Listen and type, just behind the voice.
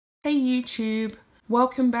Hey YouTube,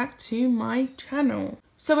 welcome back to my channel.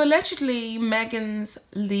 So allegedly Meghan's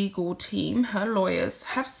legal team, her lawyers,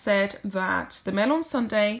 have said that the Mail on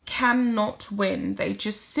Sunday cannot win. They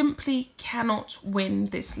just simply cannot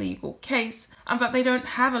win this legal case, and that they don't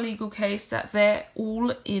have a legal case, that they're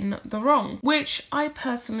all in the wrong, which I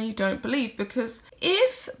personally don't believe, because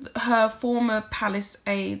if her former palace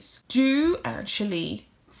aides do actually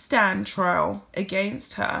stand trial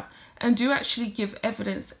against her and do actually give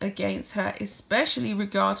evidence against her, especially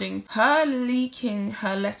regarding her leaking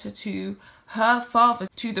her letter to her father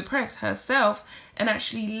to the press herself, and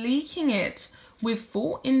actually leaking it with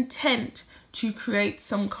full intent to create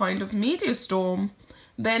some kind of media storm,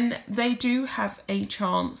 then they do have a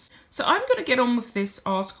chance. So I'm going to get on with this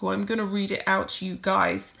article. I'm going to read it out to you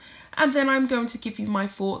guys, and then I'm going to give you my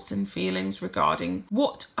thoughts and feelings regarding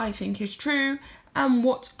what I think is true and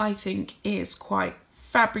what I think is quite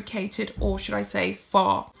fabricated, or should I say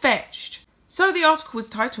far-fetched. So the article was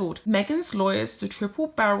titled Meghan's Lawyers, the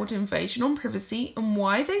Triple-Barreled Invasion on Privacy and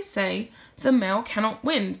Why They Say the Mail Cannot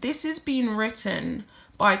Win. This is being written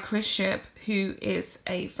by Chris Ship, who is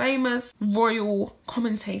a famous royal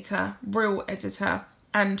commentator, royal editor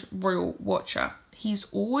and royal watcher. He's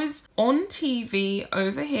always on TV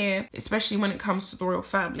over here, especially when it comes to the royal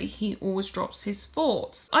family. He always drops his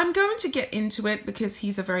thoughts. I'm going to get into it because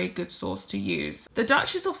he's a very good source to use. The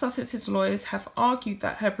Duchess of Sussex's lawyers have argued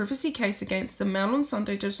that her privacy case against the Mail on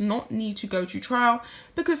Sunday does not need to go to trial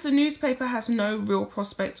because the newspaper has no real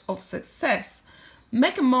prospect of success.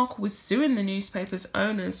 Meghan Markle is suing the newspaper's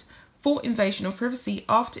owners for invasion of privacy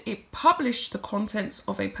after it published the contents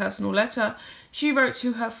of a personal letter she wrote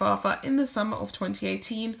to her father in the summer of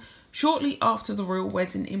 2018, shortly after the royal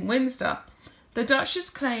wedding in Windsor. The Duchess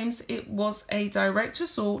claims it was a direct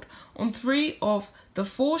assault on 3 of the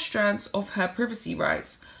 4 strands of her privacy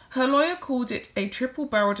rights. Her lawyer called it a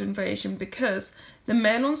triple-barreled invasion because the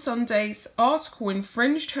Mail on Sunday's article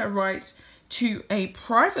infringed her rights to a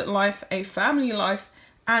private life, a family life,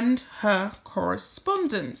 and her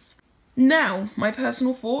correspondence. Now, my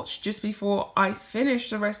personal thoughts just before I finish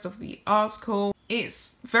the rest of the article.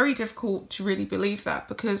 It's very difficult to really believe that,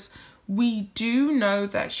 because we do know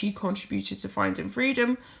that she contributed to Finding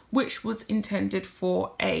Freedom, which was intended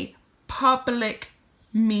for a public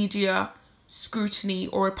media scrutiny,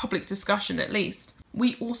 or a public discussion at least.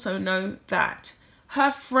 We also know that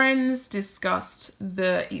her friends discussed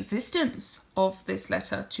the existence of this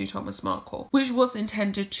letter to Thomas Markle, which was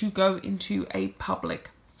intended to go into a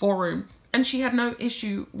public forum, and she had no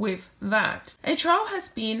issue with that. A trial has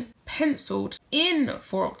been penciled in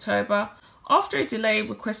for October after a delay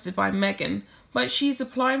requested by Meghan, but she's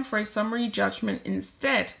applying for a summary judgment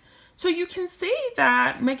instead. So you can see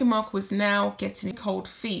that Meghan Markle is now getting cold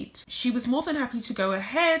feet. She was more than happy to go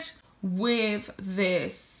ahead with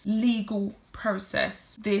this legal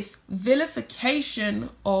process, this vilification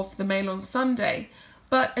of the Mail on Sunday,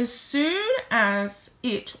 but as soon as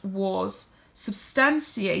it was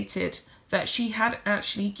substantiated that she had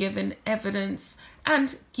actually given evidence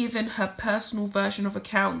and given her personal version of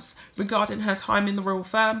accounts regarding her time in the royal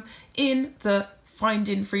firm in the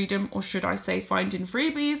Finding Freedom, or should I say Finding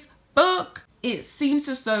Freebies book, it seems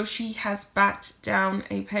as though she has backed down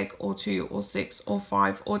a peg or 2 or 6 or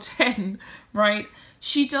 5 or 10, right?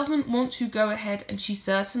 She doesn't want to go ahead, and she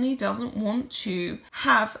certainly doesn't want to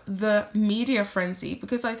have the media frenzy,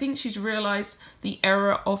 because I think she's realised the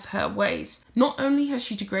error of her ways. Not only has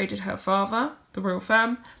she degraded her father, the royal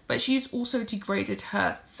fam, but she's also degraded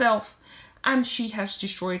herself, and she has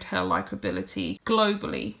destroyed her likability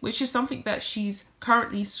globally, which is something that she's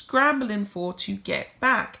currently scrambling for to get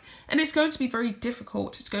back. And it's going to be very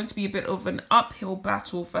difficult. It's going to be a bit of an uphill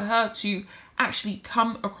battle for her to actually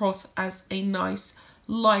come across as a nice,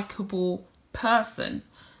 likable person,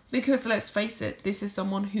 because let's face it, this is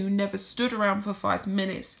someone who never stood around for 5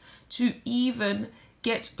 minutes to even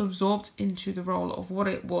get absorbed into the role of what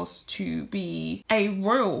it was to be a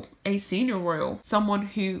royal, a senior royal, someone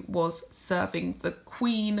who was serving the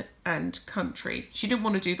Queen and country. She didn't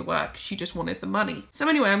want to do the work, she just wanted the money. So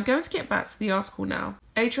anyway, I'm going to get back to the article now.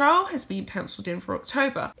 A trial has been penciled in for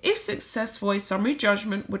October. If successful, a summary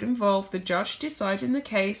judgment would involve the judge deciding the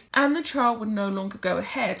case, and the trial would no longer go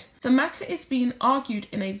ahead. The matter is being argued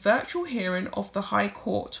in a virtual hearing of the High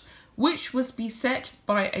Court, which was beset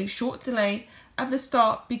by a short delay at the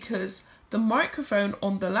start because the microphone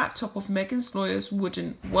on the laptop of Meghan's lawyers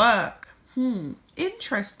wouldn't work.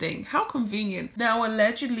 Interesting. How convenient. Now,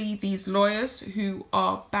 allegedly, these lawyers who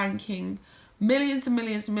are banking millions and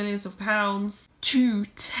millions and millions of pounds to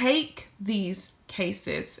take these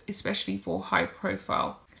cases, especially for high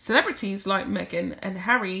profile celebrities like Meghan and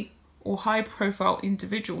Harry, or high-profile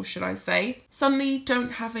individuals, should I say, suddenly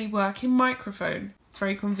don't have a working microphone. It's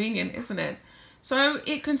very convenient, isn't it? So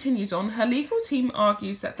it continues on. Her legal team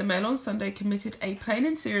argues that the Mail on Sunday committed a plain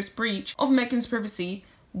and serious breach of Meghan's privacy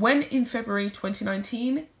when in February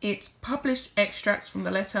 2019 it published extracts from the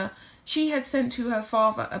letter she had sent to her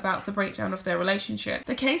father about the breakdown of their relationship.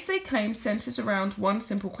 The case, they claim, centres around one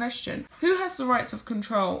simple question: who has the rights of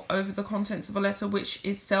control over the contents of a letter which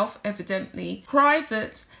is self-evidently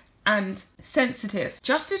private and sensitive?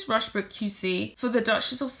 Justice Rushbrook QC for the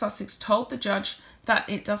Duchess of Sussex told the judge that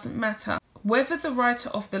it doesn't matter whether the writer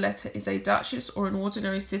of the letter is a duchess or an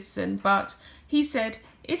ordinary citizen, but he said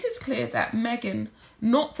it is clear that Meghan,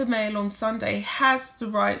 not the Mail on Sunday, has the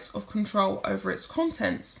rights of control over its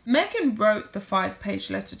contents. Meghan wrote the 5-page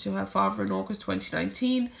letter to her father in August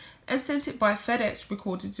 2019 and sent it by FedEx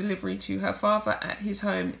recorded delivery to her father at his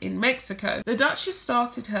home in Mexico. The Duchess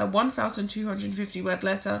started her 1,250-word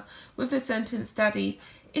letter with the sentence, "Daddy,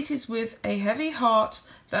 it is with a heavy heart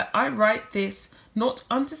that I write this, not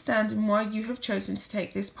understanding why you have chosen to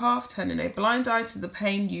take this path, turning a blind eye to the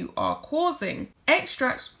pain you are causing."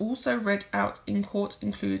 Extracts also read out in court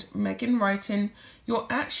include Meghan writing, "Your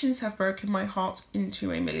actions have broken my heart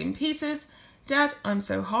into a million pieces. Dad, I'm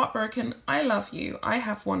so heartbroken. I love you. I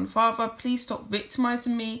have one father. Please stop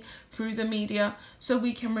victimizing me through the media so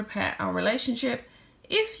we can repair our relationship.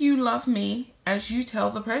 If you love me, as you tell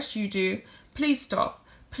the press you do, please stop.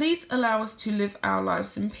 Please allow us to live our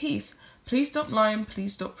lives in peace. Please stop lying.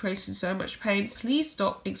 Please stop creating so much pain. Please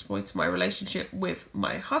stop exploiting my relationship with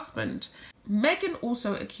my husband." Meghan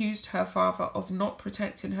also accused her father of not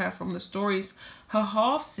protecting her from the stories her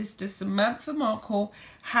half-sister Samantha Markle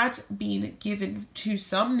had been given to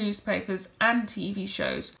some newspapers and TV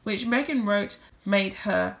shows, which Meghan wrote made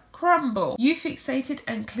her crumble. "You fixated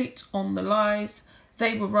and clicked on the lies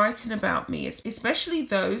they were writing about me, especially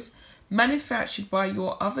those manufactured by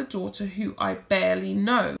your other daughter who I barely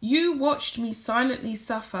know. You watched me silently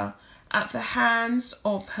suffer at the hands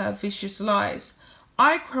of her vicious lies.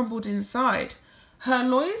 I crumbled inside." Her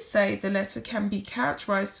lawyers say the letter can be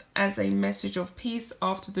characterised as a message of peace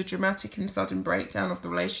after the dramatic and sudden breakdown of the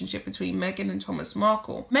relationship between Meghan and Thomas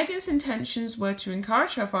Markle. Meghan's intentions were to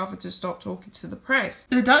encourage her father to stop talking to the press.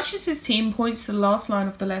 The Duchess's team points to the last line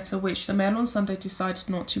of the letter, which the Mail on Sunday decided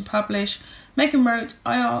not to publish. Meghan wrote,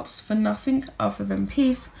 "I asked for nothing other than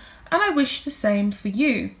peace, and I wish the same for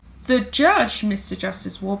you." The judge, Mr.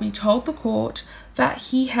 Justice Warby, told the court that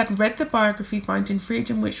he had read the biography Finding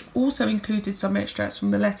Freedom, which also included some extracts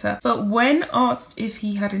from the letter, but when asked if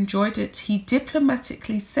he had enjoyed it, he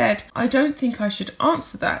diplomatically said, "I don't think I should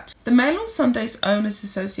answer that." The Mail on Sunday's owners,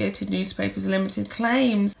 Associated Newspapers Limited,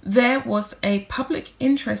 claims there was a public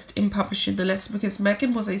interest in publishing the letter because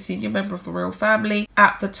Meghan was a senior member of the royal family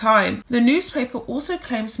at the time. The newspaper also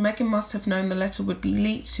claims Meghan must have known the letter would be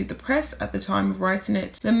leaked to the press at the time of writing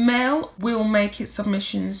it. The Mail will make its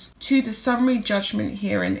submissions to the summary judgment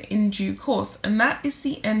hearing in due course, and that is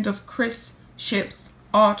the end of Chris Shipp's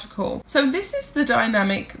article. So this is the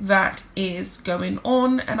dynamic that is going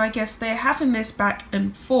on, and I guess they're having this back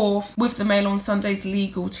and forth with the Mail on Sunday's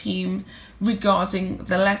legal team regarding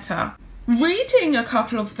the letter. Reading a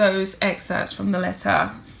couple of those excerpts from the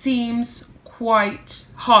letter seems quite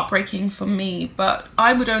heartbreaking for me, but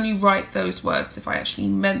I would only write those words if I actually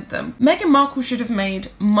meant them. Meghan Markle should have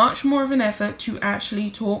made much more of an effort to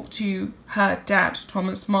actually talk to her dad,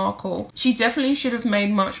 Thomas Markle. She definitely should have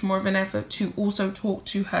made much more of an effort to also talk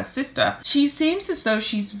to her sister. She seems as though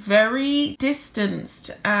she's very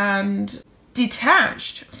distanced and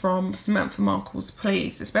detached from Samantha Markle's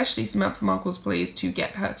pleas, especially Samantha Markle's pleas to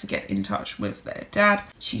get her to get in touch with their dad.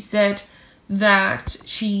 She said that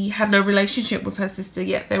she had no relationship with her sister,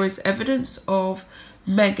 yet there is evidence of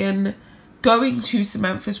Meghan going to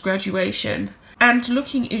Samantha's graduation and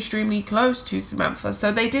looking extremely close to Samantha,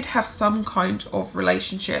 so they did have some kind of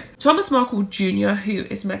relationship. Thomas Markle Jr., who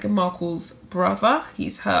is Meghan Markle's brother,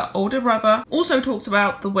 he's her older brother, also talked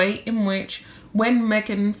about the way in which when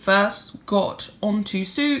Meghan first got onto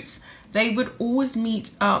Suits, they would always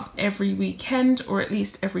meet up every weekend or at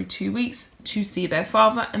least every 2 weeks to see their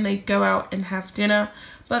father, and they'd go out and have dinner.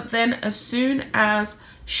 But then as soon as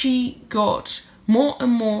she got more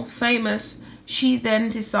and more famous, she then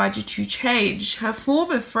decided to change. Her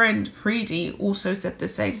former friend Preeti also said the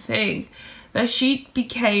same thing, that she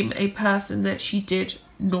became a person that she did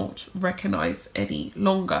not recognize any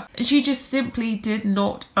longer. And she just simply did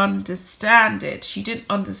not understand it. She didn't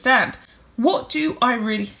understand. What do I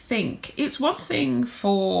really think? It's one thing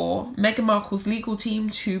for Meghan Markle's legal team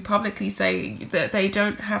to publicly say that they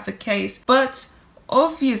don't have a case, but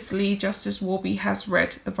Obviously, Justice Warby has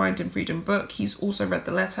read the Finding Freedom book. He's also read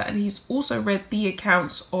the letter, and he's also read the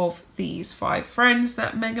accounts of these 5 friends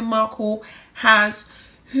that Meghan Markle has,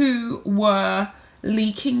 who were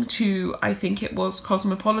leaking to, I think it was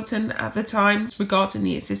Cosmopolitan at the time, regarding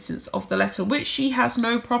the existence of the letter, which she has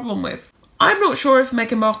no problem with. I'm not sure if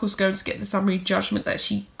Meghan Markle's going to get the summary judgment that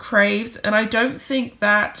she craves, and I don't think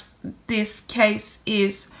that this case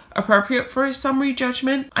is appropriate for a summary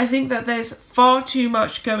judgment. I think that there's far too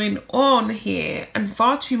much going on here and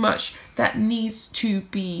far too much that needs to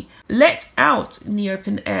be let out in the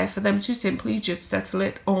open air for them to simply just settle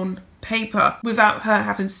it on paper without her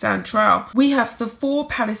having to stand trial. We have the 4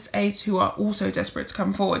 Palace aides who are also desperate to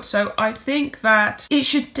come forward. So I think that it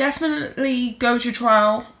should definitely go to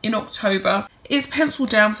trial in October. It's penciled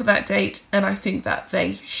down for that date, and I think that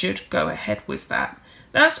they should go ahead with that.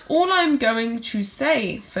 That's all I'm going to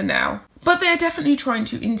say for now. But they're definitely trying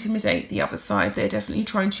to intimidate the other side. They're definitely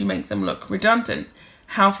trying to make them look redundant.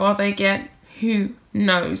 How far they get, who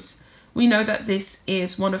knows? We know that this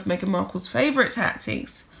is one of Meghan Markle's favourite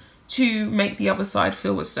tactics, to make the other side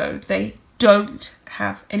feel as though they don't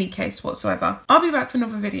have any case whatsoever. I'll be back for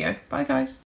another video. Bye guys.